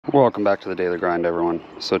Welcome back to the Daily Grind, everyone.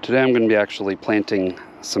 So today I'm going to be actually planting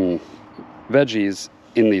some veggies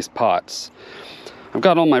in these pots. I've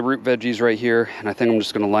got all my root veggies right here, and I think I'm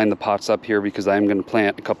just going to line the pots up here because I am going to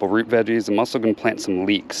plant a couple root veggies. I'm also going to plant some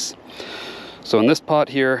leeks. So in this pot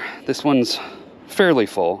here, this one's fairly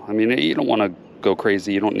full. I mean, you don't want to go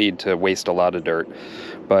crazy. You don't need to waste a lot of dirt,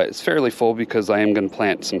 but it's fairly full because I am going to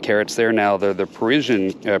plant some carrots there. Now they're the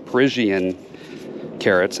Parisian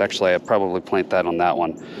carrots. Actually, I probably plant that on that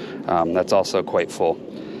one. That's also quite full.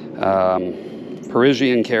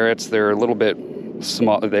 Parisian carrots, they're a little bit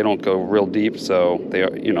small. They don't go real deep, so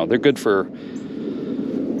they're good for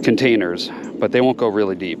containers, but they won't go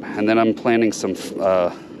really deep. And then I'm planting some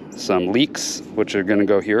leeks, which are going to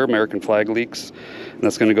go here, American flag leeks, and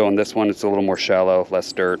that's going to go in this one. It's a little more shallow,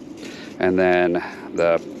 less dirt. And then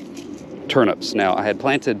the turnips. Now, I had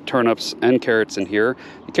planted turnips and carrots in here.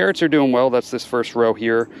 The carrots are doing well. That's this first row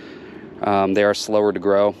here. They are slower to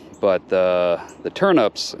grow, but the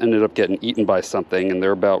turnips ended up getting eaten by something, and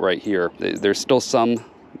they're about right here. There's still some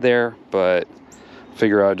there, but I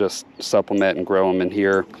figure I'll just supplement and grow them in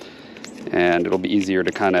here, and it'll be easier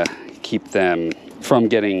to kind of keep them from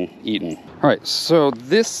getting eaten. All right, so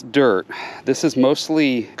this dirt, this is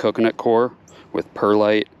mostly coconut coir with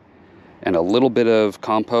perlite and a little bit of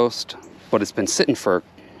compost, but it's been sitting for,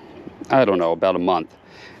 I don't know, about a month,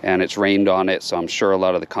 and it's rained on it, so I'm sure a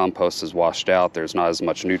lot of the compost is washed out. There's not as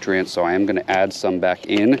much nutrients, so I am going to add some back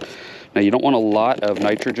in. Now, you don't want a lot of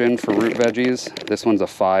nitrogen for root veggies. This one's a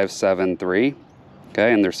 5-7-3,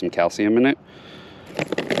 okay, and there's some calcium in it.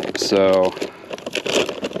 So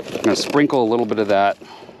I'm going to sprinkle a little bit of that.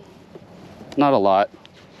 Not a lot.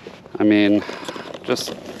 I mean,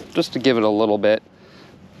 just to give it a little bit.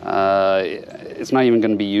 It's not even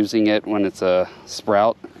going to be using it when it's a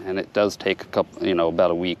sprout, and it does take a couple, about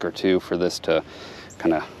a week or two for this to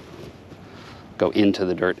kind of go into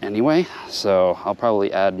the dirt anyway. So I'll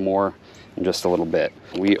probably add more in just a little bit.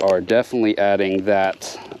 We are definitely adding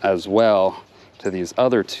that as well to these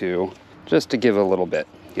other two, just to give a little bit.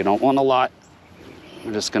 You don't want a lot.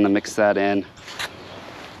 We're just going to mix that in.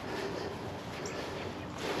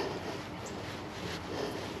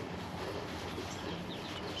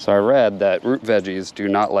 So I read that root veggies do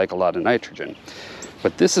not like a lot of nitrogen,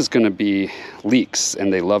 but this is going to be leeks,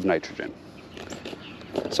 and they love nitrogen.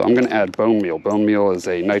 So I'm going to add bone meal. Bone meal is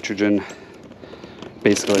a nitrogen,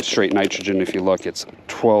 basically straight nitrogen. If you look, it's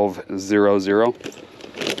 1200.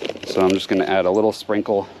 So I'm just going to add a little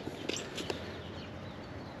sprinkle.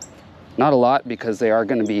 Not a lot, because they are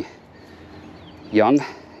going to be young.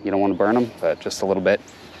 You don't want to burn them, but just a little bit.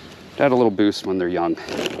 Add a little boost when they're young.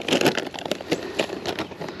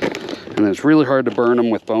 And it's really hard to burn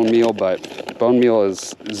them with bone meal, but bone meal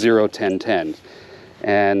is 0-10-10.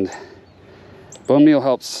 And bone meal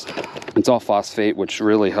helps, it's all phosphate, which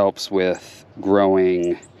really helps with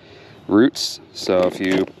growing roots. So if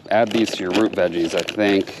you add these to your root veggies, I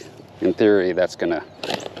think, in theory, that's gonna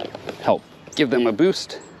help give them a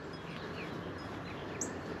boost.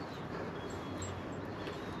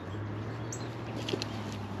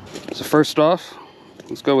 So first off,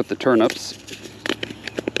 let's go with the turnips.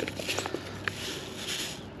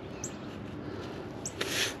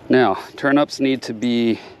 Now, turnips need to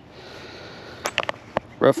be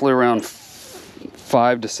roughly around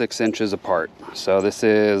 5 to 6 inches apart. So this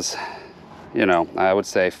is, I would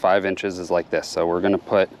say 5 inches is like this. So we're going to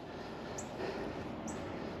put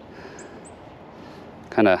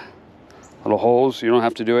kind of little holes. You don't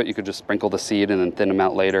have to do it. You could just sprinkle the seed and then thin them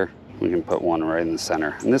out later. We can put one right in the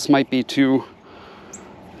center. And this might be too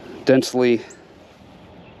densely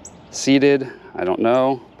seeded. I don't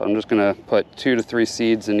know, but I'm just gonna put 2 to 3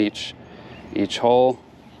 seeds in each hole.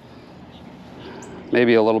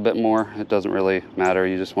 Maybe a little bit more. It doesn't really matter.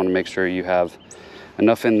 You just want to make sure you have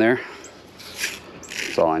enough in there.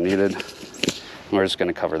 That's all I needed. We're just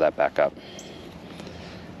gonna cover that back up.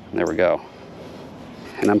 There we go.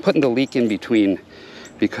 And I'm putting the leek in between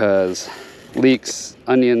because leeks,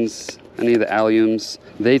 onions, any of the alliums,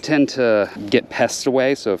 they tend to get pests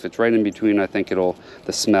away. So if it's right in between, I think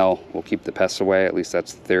the smell will keep the pests away. At least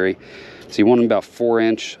that's the theory. So you want them about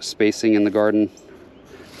 4-inch spacing in the garden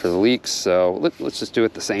for the leeks. So let's just do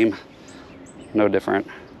it the same. No different.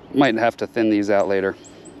 Might have to thin these out later,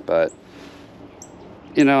 but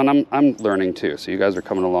and I'm learning too. So you guys are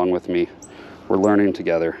coming along with me. We're learning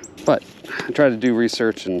together. But I try to do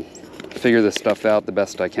research and figure this stuff out the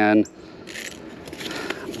best I can.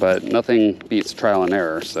 But nothing beats trial and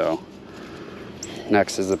error, so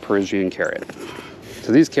next is the Parisian carrot.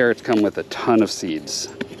 So these carrots come with a ton of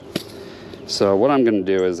seeds. So what I'm gonna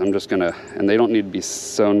do is I'm just gonna, and they don't need to be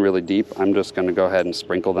sown really deep, I'm just gonna go ahead and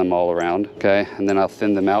sprinkle them all around, okay? And then I'll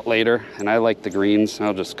thin them out later. And I like the greens,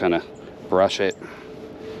 I'll just kind of brush it.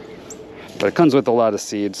 But it comes with a lot of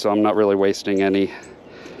seeds, so I'm not really wasting any.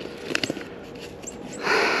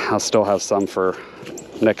 I'll still have some for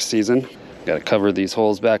next season. Got to cover these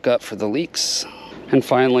holes back up for the leeks. And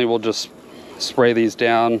finally, we'll just spray these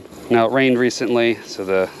down. Now it rained recently, so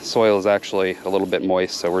the soil is actually a little bit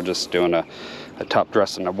moist, so we're just doing a top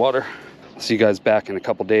dressing of water. I'll see you guys back in a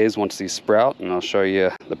couple days once these sprout, and I'll show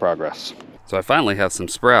you the progress. So I finally have some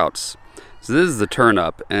sprouts. So this is the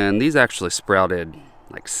turnip, and these actually sprouted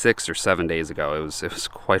like 6 or 7 days ago. It was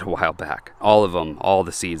quite a while back. All of them, all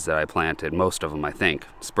the seeds that I planted, most of them I think,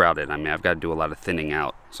 sprouted. I mean, I've got to do a lot of thinning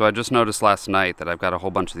out. So I just noticed last night that I've got a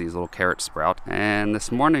whole bunch of these little carrots sprout. And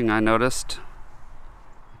this morning I noticed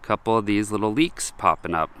a couple of these little leeks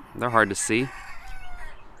popping up. They're hard to see.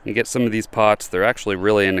 You get some of these pots, they're actually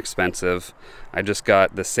really inexpensive. I just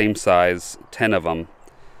got the same size, 10 of them,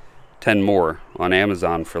 10 more on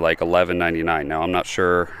Amazon for like $11.99. Now I'm not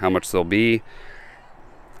sure how much they'll be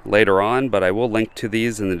later on, but I will link to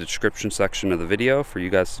these in the description section of the video for you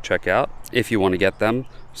guys to check out if you want to get them.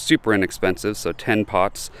 Super inexpensive, so 10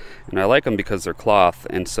 pots, and I like them because they're cloth,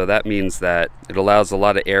 and so that means that it allows a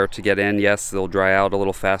lot of air to get in. Yes, they'll dry out a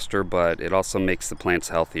little faster, but it also makes the plants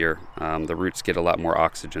healthier. The roots get a lot more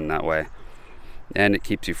oxygen that way, and it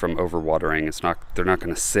keeps you from overwatering. They're not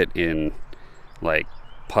going to sit in like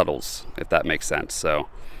puddles, if that makes sense. So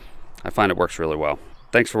I find it works really well.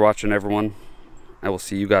 Thanks for watching, everyone. I will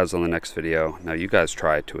see you guys on the next video. Now you guys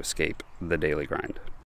try to escape the daily grind.